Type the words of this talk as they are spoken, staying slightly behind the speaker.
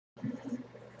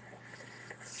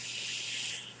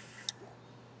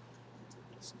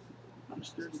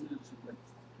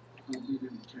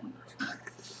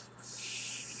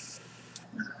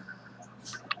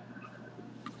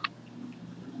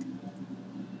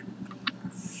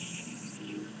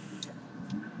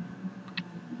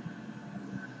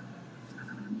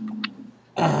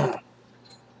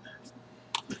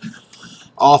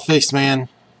All fixed, man.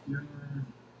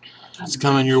 It's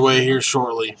coming your way here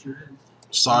shortly.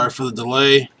 Sorry for the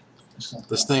delay.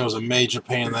 This thing was a major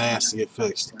pain in the ass to get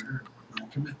fixed.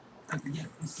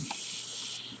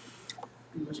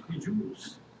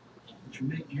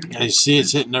 As you see,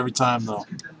 it's hitting every time, though.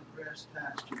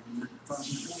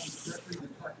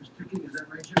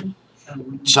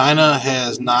 China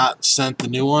has not sent the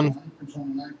new one,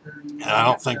 and I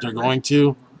don't think they're going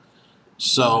to.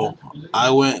 So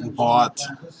I went and bought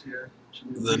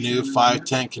the new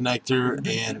 510 connector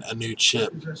and a new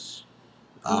chip.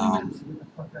 I'm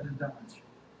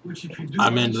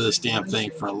into this damn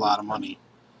thing for a lot of money,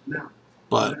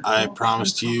 but I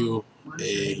promised you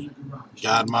a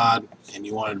God mod, and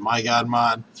you wanted my God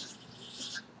mod,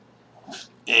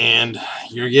 and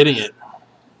you're getting it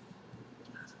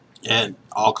at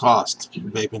all cost.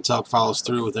 Vaping Tuck follows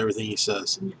through with everything he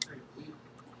says.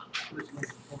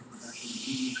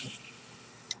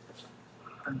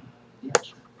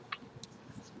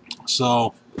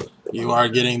 So you are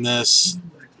getting this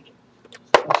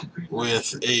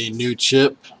with a new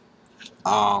chip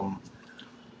and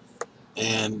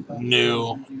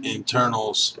new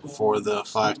internals for the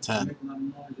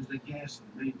 510.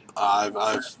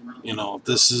 You know,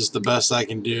 this is the best I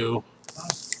can do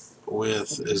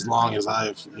with, as long as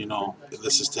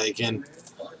this is taken.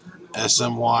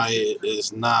 SMY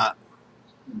is not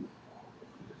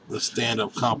the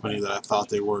stand-up company that I thought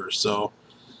they were. So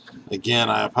again,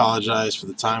 I apologize for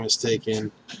the time it's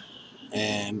taken,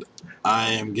 and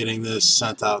I am getting this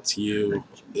sent out to you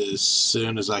as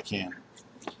soon as I can.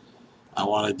 I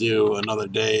want to do another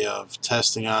day of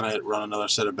testing on it, run another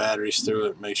set of batteries through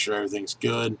it, make sure everything's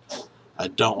good. I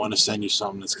don't want to send you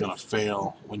something that's going to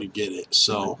fail when you get it.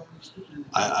 So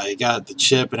I got the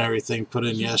chip and everything put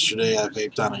in yesterday. I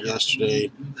vaped on it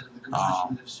yesterday.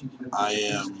 I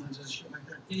am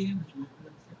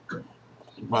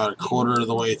about a quarter of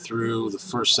the way through the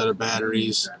first set of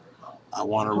batteries. I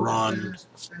want to run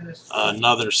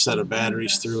another set of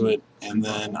batteries through it, and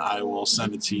then I will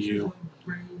send it to you.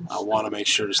 I want to make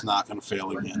sure it's not going to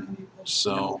fail again.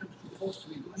 So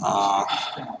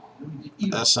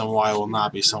SMY will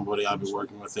not be somebody I'll be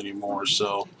working with anymore.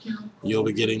 So you'll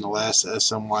be getting the last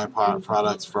SMY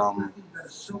product from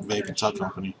Vaping Tuck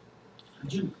Company.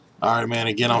 All right, man.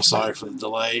 Again, I'm sorry for the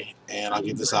delay, and I'll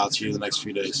get this out to you in the next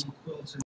few days.